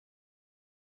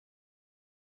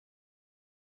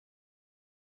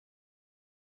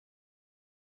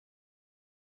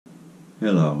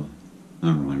Hello,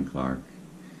 I'm Ron Clark.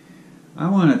 I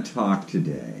want to talk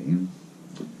today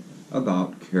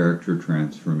about character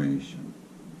transformation.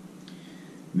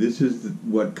 This is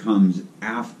what comes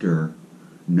after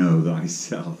know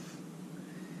thyself.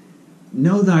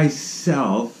 Know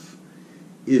thyself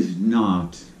is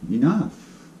not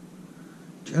enough.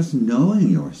 Just knowing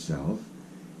yourself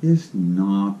is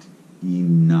not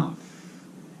enough.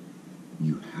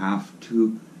 You have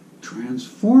to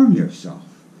transform yourself.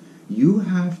 You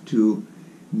have to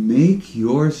make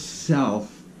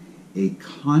yourself a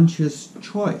conscious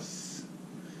choice.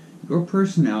 Your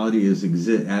personality as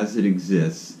it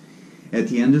exists at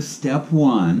the end of step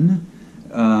one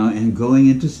and going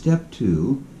into step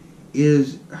two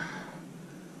is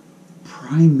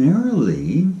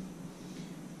primarily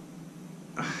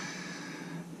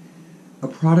a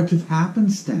product of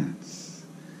happenstance,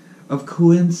 of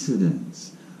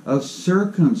coincidence, of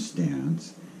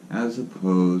circumstance, as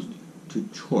opposed to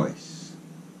choice.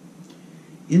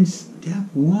 In step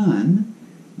one,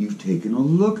 you've taken a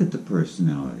look at the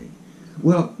personality.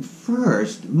 Well,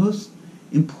 first, most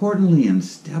importantly in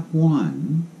step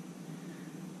one,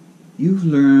 you've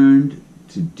learned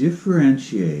to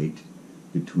differentiate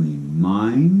between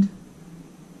mind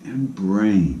and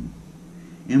brain.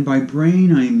 And by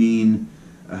brain, I mean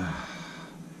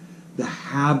the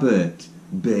habit-based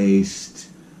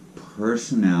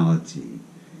personality,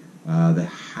 the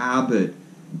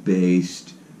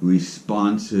habit-based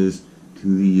responses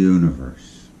to the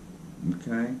universe.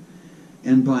 Okay?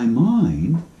 And by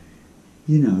mind,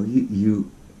 it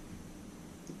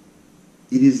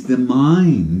is the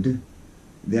mind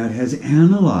that has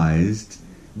analyzed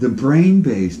the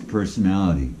brain-based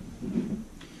personality.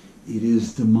 It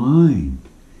is the mind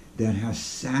that has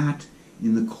sat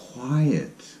in the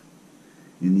quiet,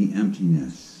 in the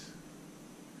emptiness.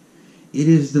 It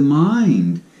is the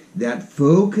mind that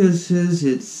focuses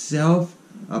itself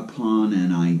upon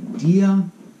an idea,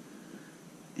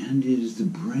 and it is the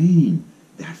brain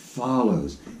that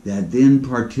follows, that then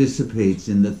participates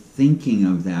in the thinking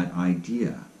of that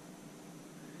idea.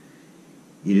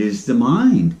 It is the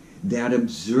mind that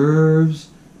observes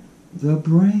the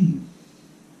brain.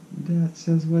 That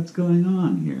says what's going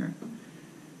on here.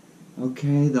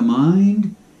 Okay, the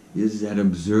mind is that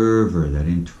observer, that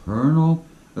internal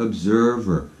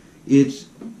observer. It's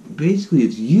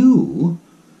you,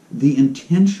 the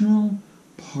intentional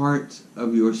part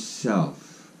of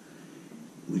yourself,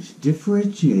 which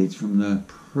differentiates from the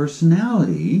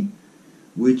personality,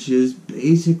 which is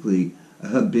basically a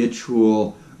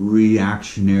habitual,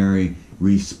 reactionary,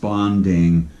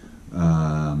 responding,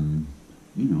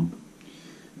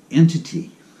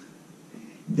 entity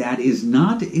that is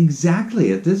not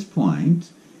exactly at this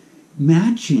point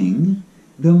matching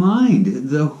the mind,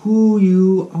 the who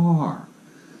you are.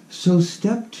 So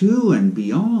step two and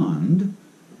beyond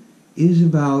is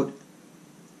about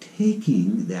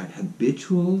taking that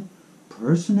habitual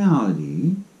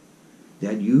personality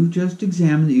that you've just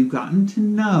examined, that you've gotten to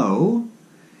know,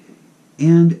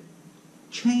 and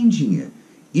changing it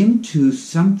into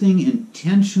something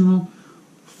intentional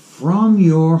from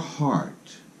your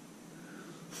heart,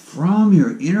 from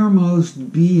your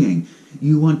innermost being.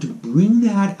 You want to bring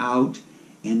that out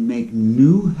and make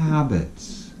new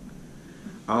habits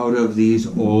out of these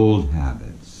old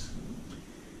habits.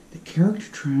 The character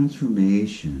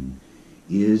transformation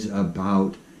is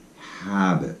about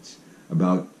habits,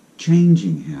 about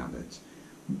changing habits.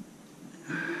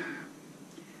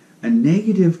 A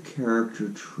negative character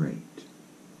trait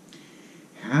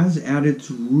has at its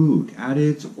root, at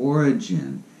its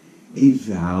origin, a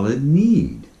valid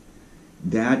need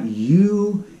that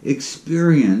you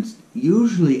experienced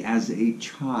usually as a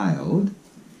child,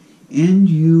 and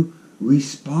you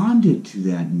responded to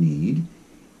that need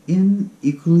in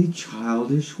equally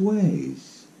childish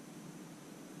ways.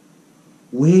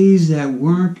 Ways that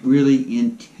weren't really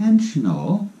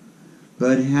intentional,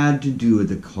 but had to do with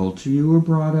the culture you were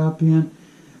brought up in,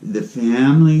 the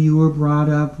family you were brought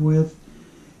up with,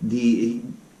 the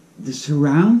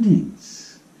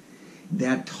surroundings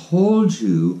that told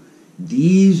you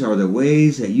these are the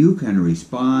ways that you can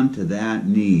respond to that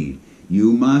need.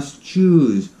 You must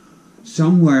choose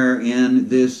somewhere in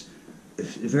this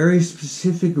very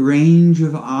specific range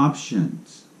of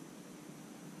options.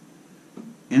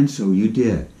 And so you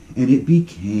did. And it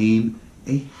became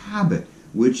a habit,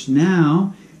 which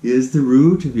now is the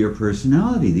root of your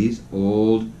personality. These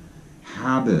old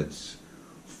habits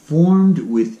formed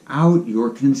without your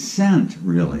consent,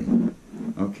 really.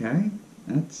 Okay?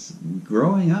 That's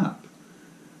growing up.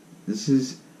 This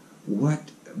is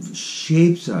what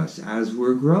shapes us as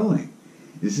we're growing.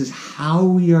 This is how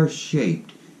we are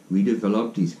shaped. We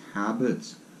develop these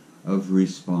habits of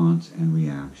response and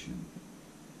reaction.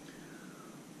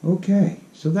 Okay,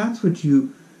 so that's what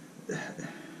you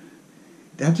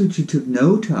took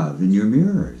note of in your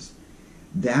mirrors.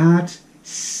 That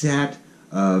set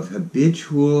of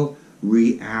habitual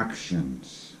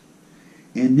reactions.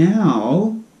 And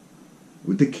now,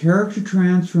 with the character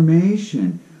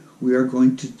transformation, we are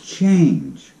going to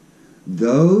change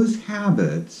those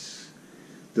habits,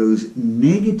 those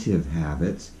negative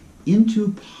habits,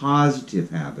 into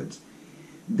positive habits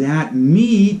that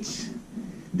meet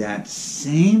that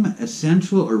same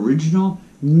essential original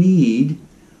need,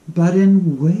 but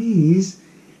in ways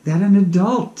that an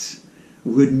adult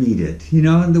would meet it. You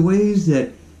know, in the ways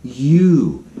that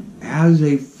you, as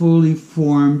a fully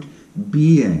formed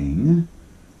being,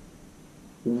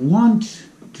 want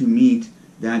to meet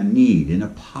that need in a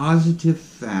positive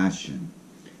fashion.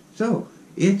 So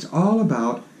it's all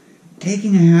about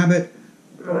taking a habit,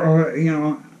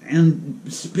 and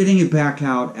spitting it back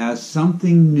out as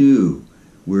something new.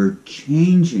 We're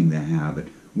changing the habit.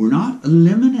 We're not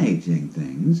eliminating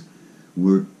things.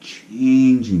 We're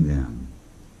changing them.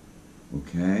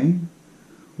 Okay?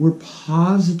 We're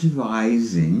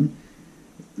positivizing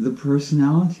the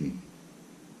personality.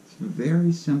 It's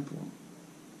very simple.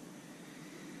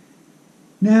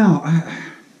 Now,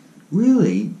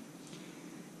 really,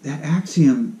 that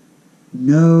axiom,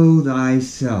 know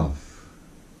thyself,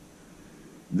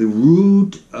 the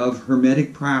root of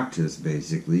Hermetic practice,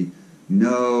 basically,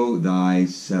 know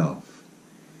thyself.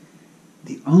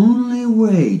 The only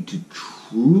way to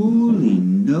truly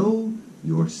know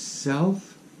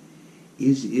yourself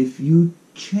is if you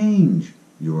change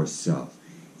yourself.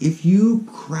 If you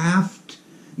craft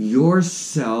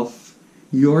yourself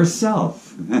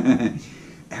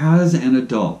as an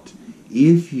adult.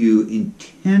 If you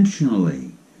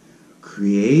intentionally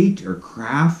create or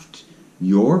craft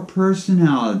your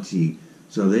personality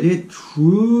so that it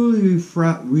truly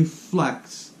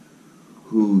reflects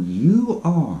who you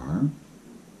are,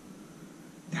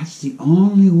 that's the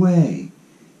only way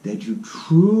that you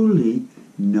truly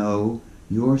know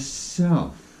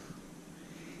yourself.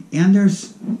 And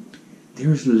there's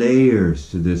layers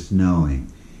to this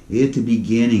knowing. At the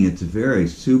beginning, it's a very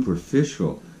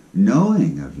superficial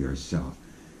knowing of yourself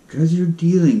because you're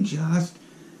dealing just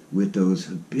with those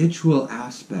habitual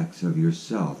aspects of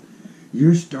yourself.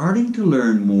 You're starting to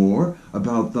learn more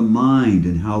about the mind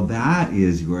and how that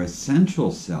is your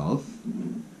essential self.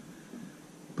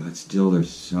 But still, there's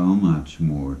so much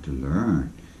more to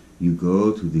learn. You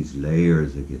go through these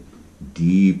layers that get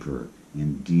deeper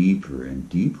and deeper and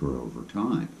deeper over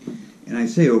time. And I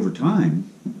say over time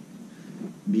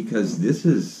because this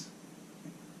is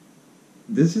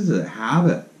a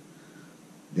habit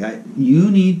that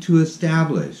you need to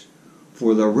establish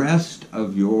for the rest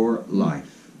of your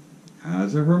life.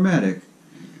 As a Hermetic,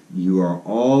 you are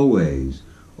always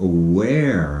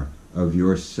aware of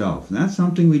yourself. And that's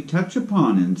something we touch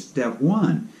upon in step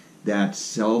 1, that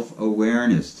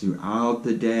self-awareness throughout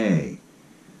the day.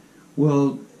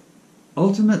 Well,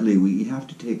 ultimately, we have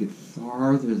to take it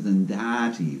farther than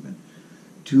that even,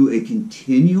 to a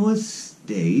continuous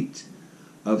state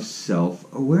of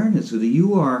self-awareness, so that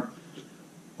you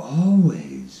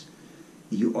always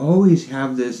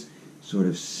have this sort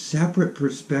of separate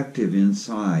perspective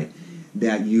inside,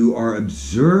 that you are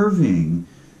observing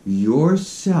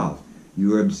yourself.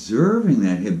 You're observing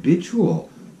that habitual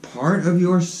part of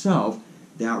yourself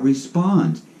that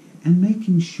responds, and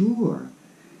making sure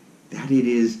that it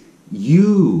is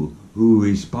you who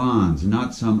responds,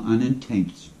 not some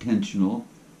unintentional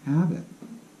habit.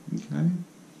 Okay?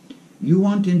 You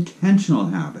want intentional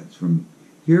habits from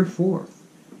here forth.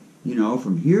 You know,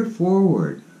 from here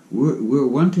forward, we're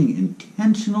wanting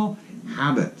intentional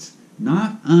habits,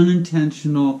 not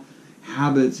unintentional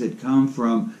habits that come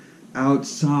from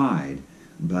outside,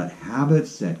 but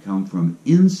habits that come from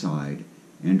inside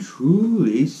and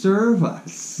truly serve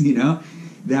us, you know,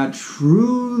 that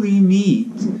truly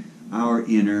meet our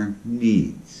inner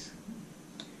needs.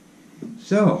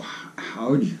 So,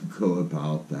 how do you go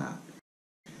about that?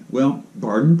 Well,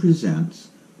 Bardon presents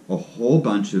a whole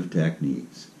bunch of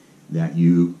techniques that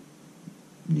you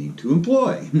need to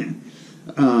employ.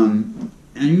 And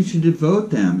you should devote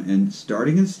them, and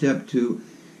starting in step 2,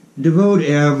 devote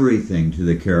everything to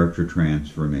the character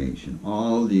transformation.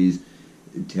 All these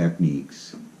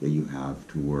techniques that you have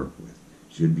to work with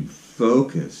should be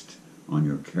focused on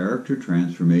your character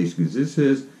transformation, because this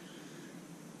is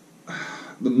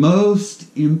the most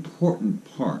important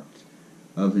part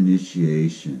of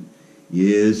initiation,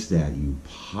 is that you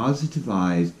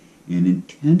positivize and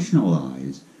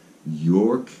intentionalize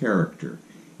your character.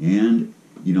 And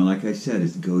You know, like I said,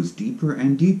 it goes deeper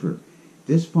and deeper. At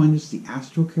this point, it's the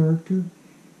astral character.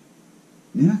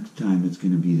 Next time, it's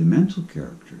going to be the mental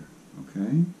character,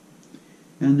 okay?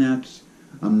 And that's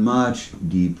a much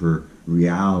deeper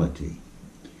reality.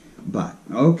 But,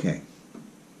 okay.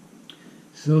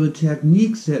 So the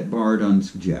techniques that Bardon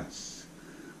suggests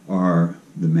are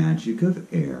the magic of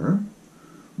air,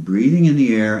 breathing in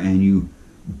the air, and you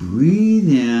breathe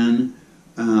in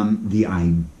the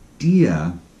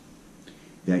idea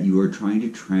that you are trying to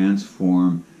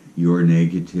transform your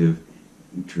negative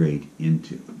trait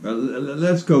into.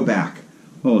 Let's go back.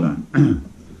 Hold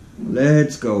on.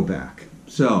 Let's go back.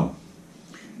 So,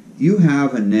 you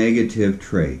have a negative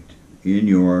trait in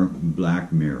your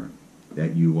black mirror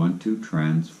that you want to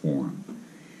transform.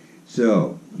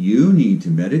 So, you need to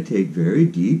meditate very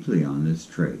deeply on this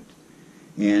trait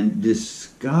and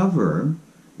discover,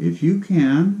 if you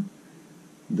can,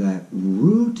 that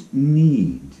root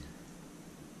need,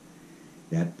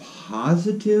 that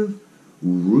positive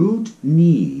root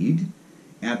need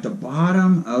at the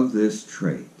bottom of this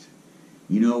trait.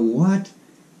 You know, what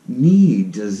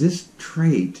need does this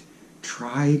trait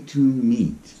try to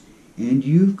meet? And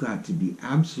you've got to be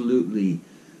absolutely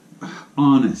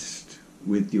honest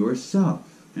with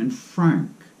yourself and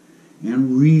frank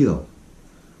and real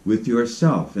with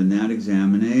yourself in that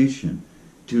examination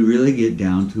to really get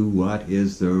down to what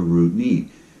is the root need.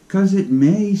 Because it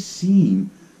may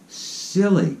seem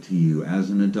silly to you as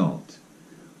an adult,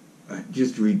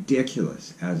 just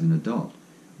ridiculous as an adult,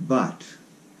 but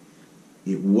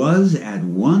it was at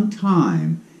one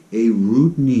time a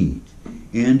root need,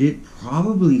 and it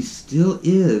probably still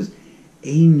is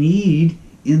a need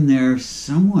in there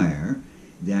somewhere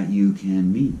that you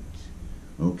can meet.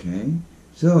 Okay?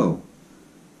 So,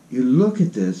 you look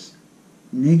at this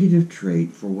negative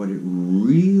trait for what it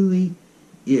really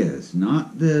is,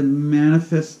 not the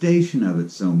manifestation of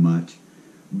it so much,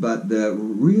 but the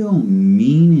real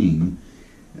meaning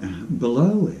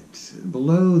below it,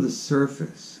 below the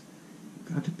surface.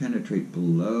 You've got to penetrate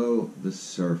below the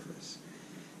surface.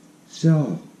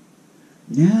 So,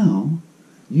 now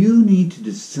you need to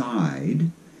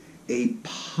decide a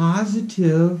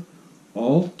positive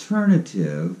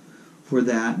alternative for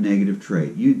that negative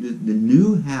trait. The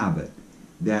new habit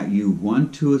that you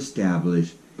want to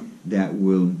establish that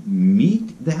will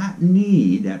meet that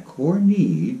need, that core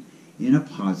need, in a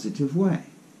positive way,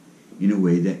 in a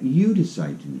way that you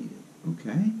decide to meet it,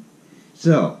 okay?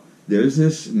 So, there's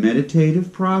this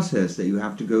meditative process that you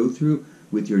have to go through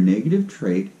with your negative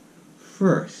trait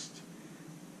first.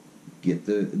 Get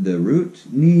the root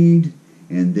need,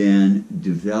 and then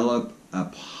develop a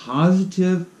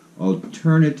positive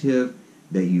alternative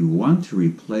that you want to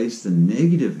replace the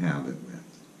negative habit with,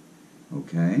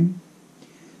 okay?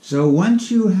 So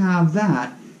once you have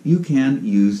that, you can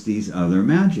use these other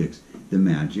magics. The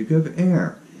magic of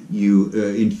air. You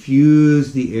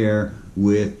infuse the air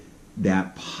with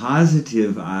that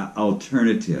positive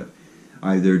alternative.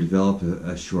 Either develop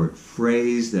a short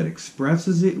phrase that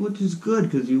expresses it, which is good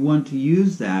because you want to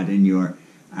use that in your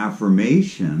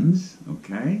affirmations,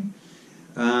 okay?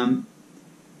 A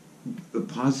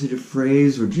positive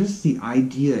phrase or just the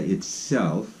idea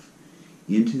itself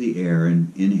into the air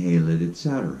and inhale it,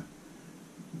 etc.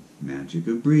 Magic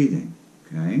of breathing,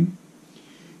 okay?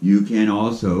 You can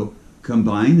also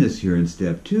combine this here in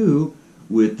step 2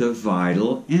 with the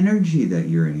vital energy that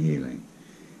you're inhaling.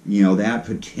 You know, that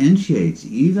potentiates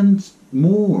even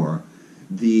more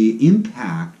the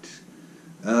impact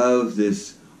of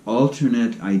this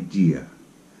alternate idea.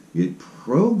 It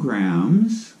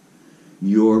programs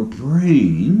your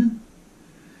brain,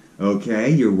 okay?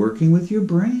 You're working with your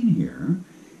brain here.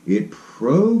 It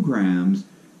programs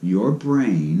your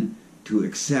brain to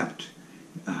accept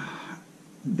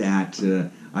that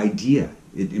idea.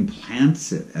 It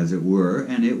implants it, as it were,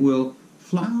 and it will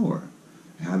flower,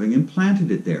 having implanted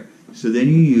it there. So then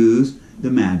you use the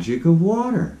magic of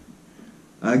water.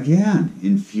 Again,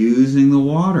 infusing the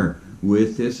water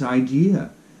with this idea,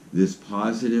 this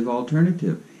positive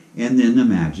alternative. And then the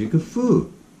magic of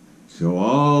food. So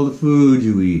all the food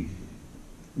you eat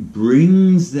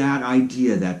brings that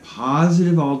idea, that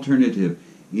positive alternative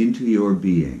into your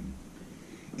being.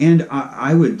 And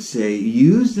I would say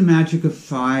use the magic of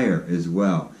fire as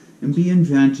well, and be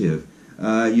inventive.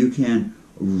 You can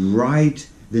write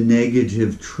the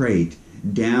negative trait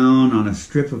down on a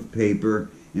strip of paper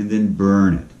and then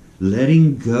burn it,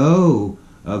 letting go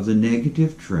of the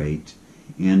negative trait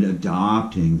and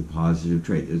adopting the positive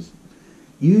trait.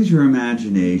 Use your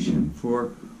imagination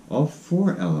for all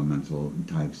 4 elemental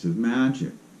types of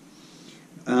magic.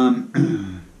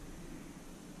 Then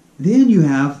you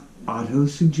have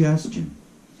autosuggestion.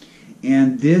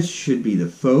 And this should be the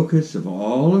focus of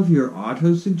all of your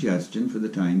auto-suggestion for the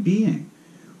time being.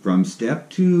 From step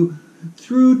 2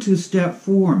 through to step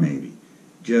 4 maybe.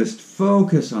 Just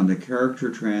focus on the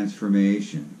character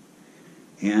transformation.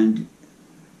 And,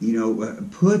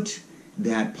 put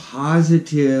that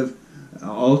positive,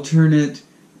 alternate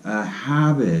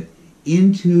habit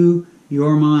into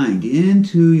your mind,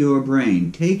 into your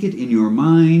brain. Take it in your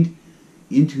mind,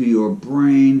 into your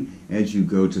brain as you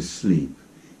go to sleep.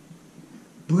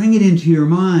 Bring it into your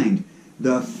mind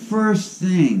the first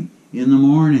thing in the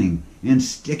morning and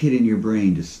stick it in your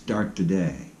brain to start the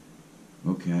day.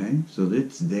 Okay? So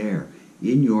it's there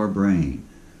in your brain.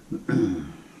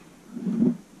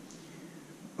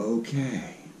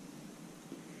 Okay.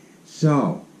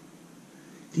 So,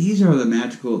 these are the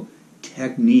magical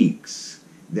techniques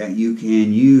that you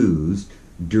can use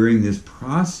during this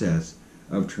process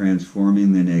of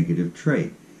transforming the negative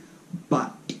trait.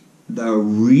 But the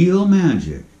real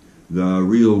magic, the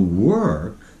real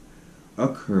work,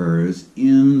 occurs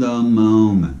in the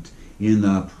moment, in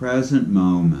the present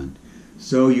moment.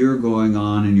 So you're going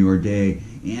on in your day,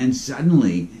 and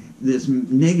suddenly this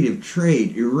negative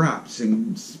trait erupts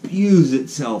and spews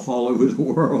itself all over the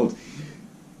world.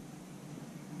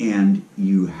 And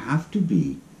you have to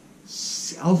be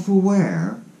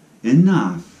self-aware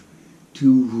enough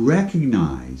to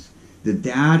recognize that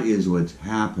that is what's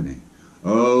happening.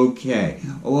 Okay,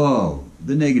 whoa,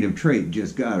 the negative trait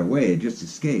just got away, it just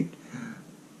escaped.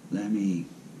 Let me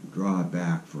draw it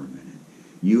back for a minute.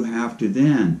 You have to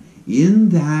then, in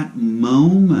that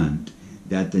moment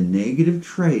that the negative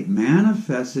trait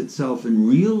manifests itself in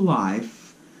real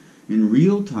life, in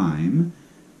real time,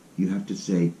 you have to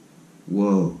say,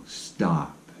 whoa,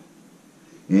 stop.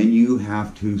 And you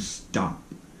have to stop.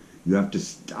 You have to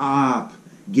stop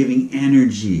giving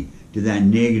energy to that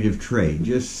negative trait.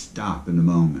 Just stop in the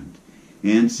moment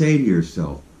and say to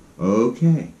yourself,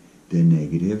 okay, the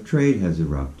negative trait has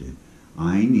erupted.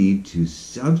 I need to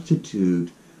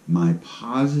substitute my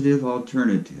positive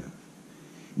alternative.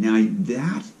 Now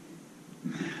that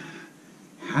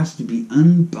has to be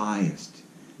unbiased.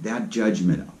 That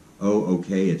judgment, oh,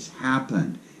 okay, it's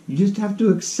happened. You just have to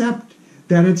accept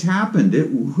that it's happened.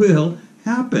 It will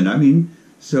happen. I mean,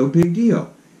 so big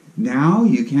deal. Now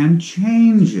you can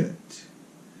change it.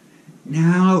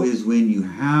 Now is when you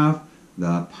have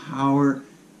the power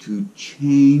to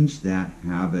change that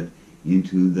habit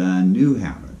into the new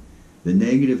habit, the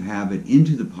negative habit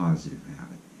into the positive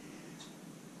habit.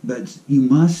 But you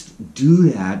must do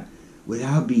that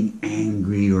without being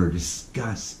angry or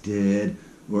disgusted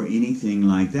or anything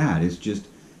like that. It's just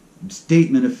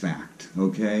statement of fact,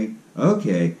 okay?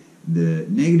 Okay, the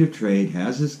negative trait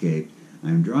has escaped.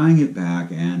 I'm drawing it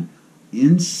back, and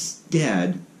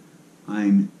instead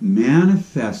I'm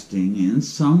manifesting in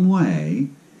some way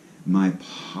my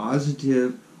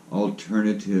positive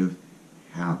alternative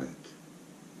habit.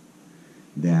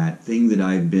 That thing that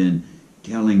I've been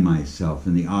telling myself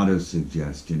in the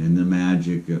auto-suggestion and the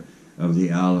magic of the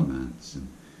elements.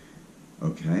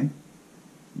 Okay?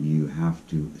 You have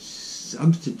to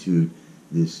substitute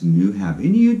this new habit.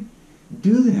 And you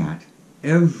do that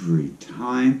every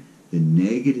time the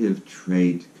negative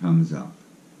trait comes up.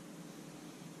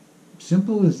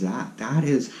 Simple as that. That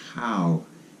is how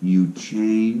you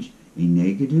change a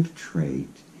negative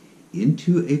trait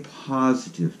into a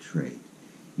positive trait.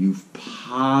 You've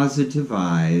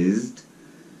positivized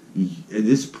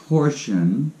this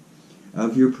portion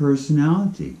of your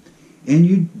personality. And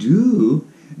you do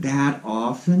that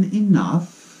often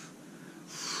enough,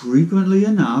 frequently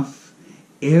enough,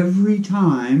 every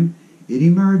time it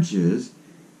emerges.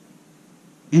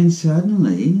 And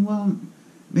suddenly, well,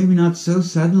 maybe not so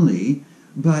suddenly,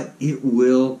 but it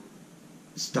will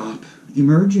stop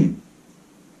emerging.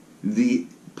 The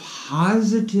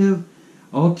positive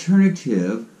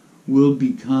alternative will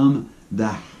become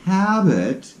the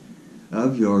habit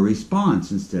of your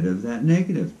response instead of that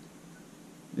negative.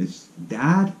 It's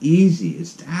that easy.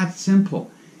 It's that simple.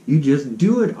 You just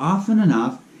do it often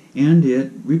enough and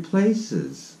it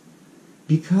replaces.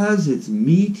 Because it's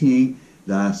meeting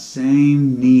the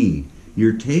same need.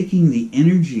 You're taking the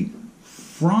energy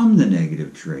from the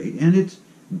negative trait, and it's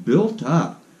built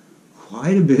up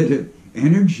quite a bit of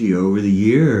energy over the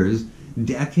years,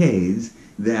 decades,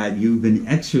 that you've been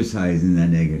exercising that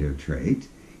negative trait.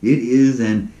 It is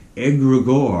an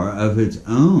egregore of its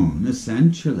own,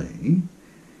 essentially,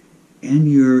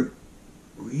 and you're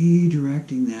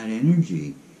redirecting that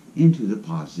energy into the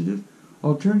positive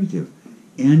alternative.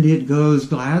 And it goes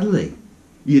gladly.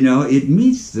 You know, it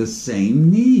meets the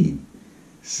same need.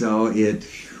 So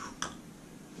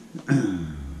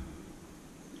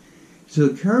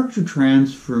So character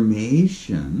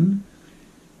transformation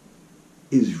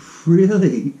is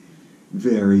really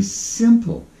very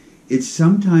simple. It's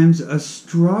sometimes a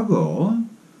struggle,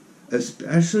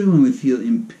 especially when we feel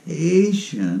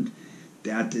impatient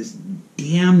that this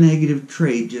damn negative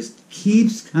trait just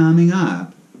keeps coming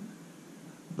up.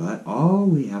 But all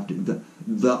we have to,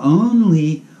 the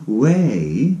only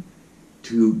way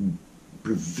to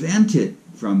prevent it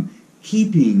from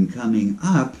keeping coming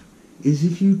up is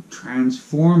if you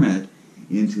transform it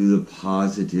into the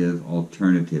positive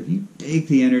alternative. You take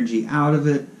the energy out of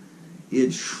it,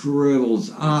 it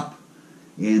shrivels up,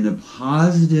 and the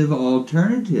positive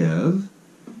alternative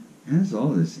has all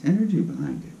this energy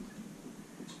behind it.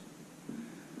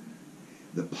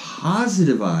 The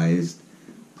positivized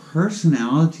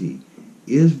personality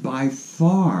is by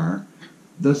far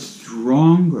the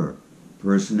stronger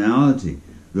personality,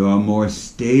 the more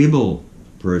stable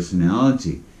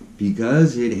personality,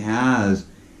 because it has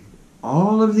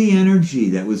all of the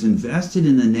energy that was invested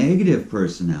in the negative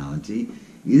personality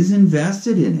is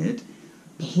invested in it,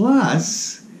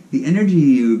 plus the energy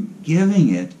you're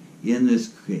giving it in this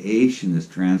creation, this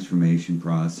transformation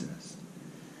process.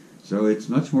 So it's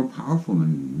much more powerful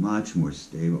and much more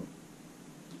stable.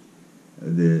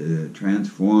 The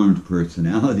transformed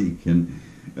personality can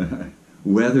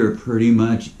weather pretty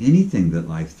much anything that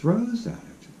life throws at it.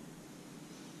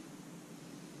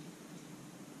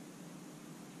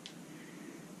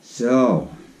 So,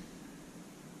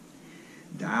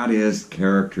 that is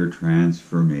character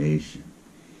transformation.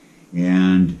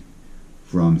 And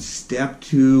from step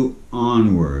 2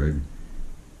 onward,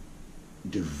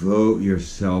 devote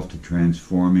yourself to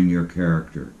transforming your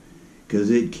character.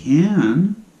 Because it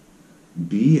can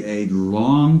be a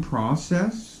long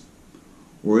process,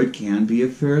 or it can be a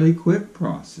fairly quick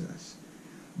process.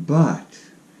 But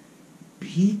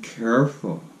be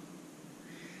careful.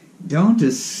 Don't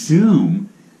assume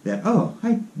that, oh,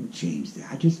 I changed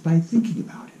that just by thinking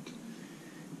about it.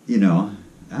 You know,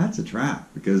 that's a trap,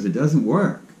 because it doesn't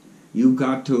work. You've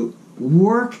got to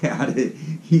work at it.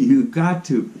 You've got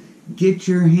to get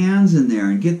your hands in there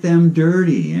and get them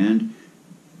dirty and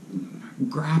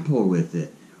grapple with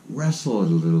it, wrestle it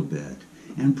a little bit,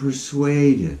 and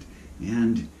persuade it,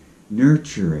 and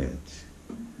nurture it.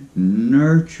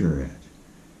 Nurture it.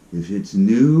 If it's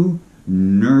new,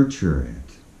 nurture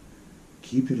it.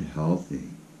 Keep it healthy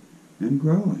and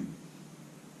growing.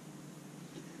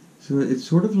 So it's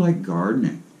sort of like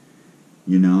gardening,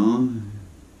 you know.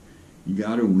 You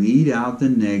got to weed out the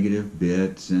negative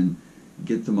bits and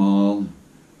get them all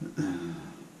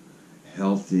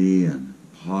healthy and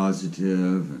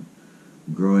positive and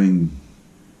growing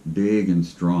big and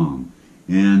strong.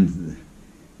 And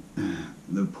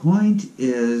the point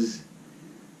is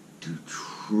to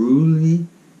truly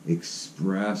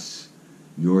express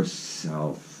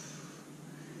yourself,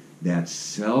 that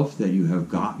self that you have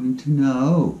gotten to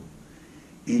know,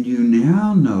 and you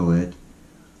now know it.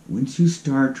 Once you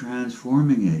start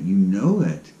transforming it, you know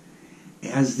it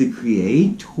as the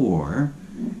creator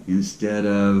instead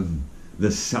of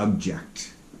the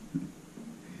subject.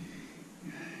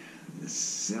 The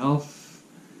self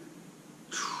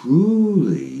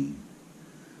truly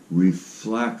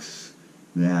reflects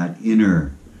that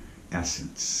inner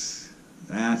essence.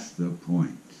 That's the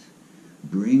point.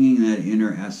 Bringing that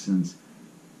inner essence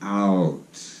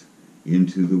out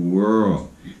into the world.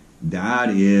 That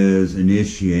is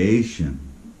initiation.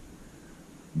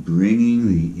 Bringing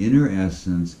the inner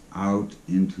essence out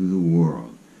into the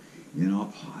world in a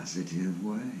positive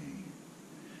way.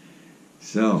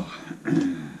 So,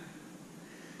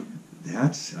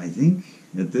 that's, I think,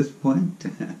 at this point,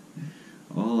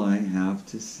 all I have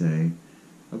to say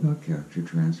about character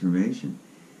transformation.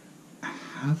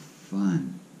 Have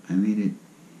fun. I mean,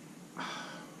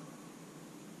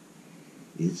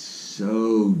 it's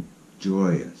so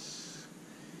joyous.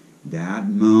 That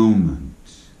moment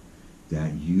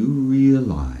that you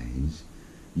realize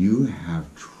you have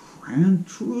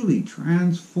truly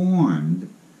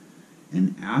transformed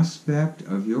an aspect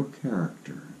of your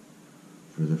character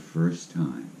for the first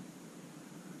time.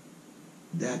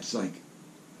 That's like,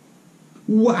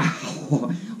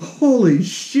 wow, holy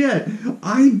shit,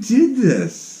 I did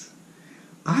this.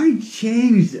 I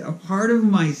changed a part of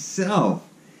myself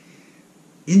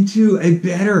into a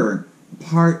better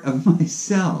part of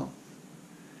myself.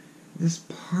 This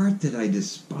part that I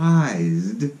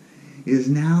despised is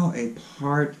now a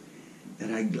part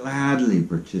that I gladly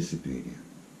participate in.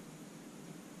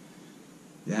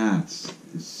 That's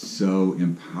so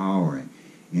empowering,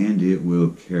 and it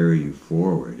will carry you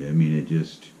forward. I mean, it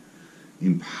just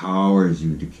empowers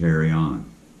you to carry on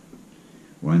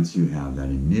once you have that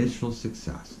initial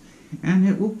success. And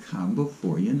it will come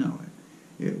before you know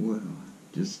it. It will.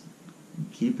 Just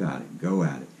keep at it. Go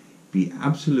at it. Be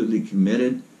absolutely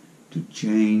committed to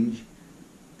change,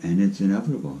 and it's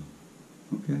inevitable.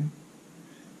 Okay?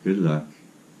 Good luck.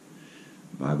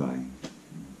 Bye-bye.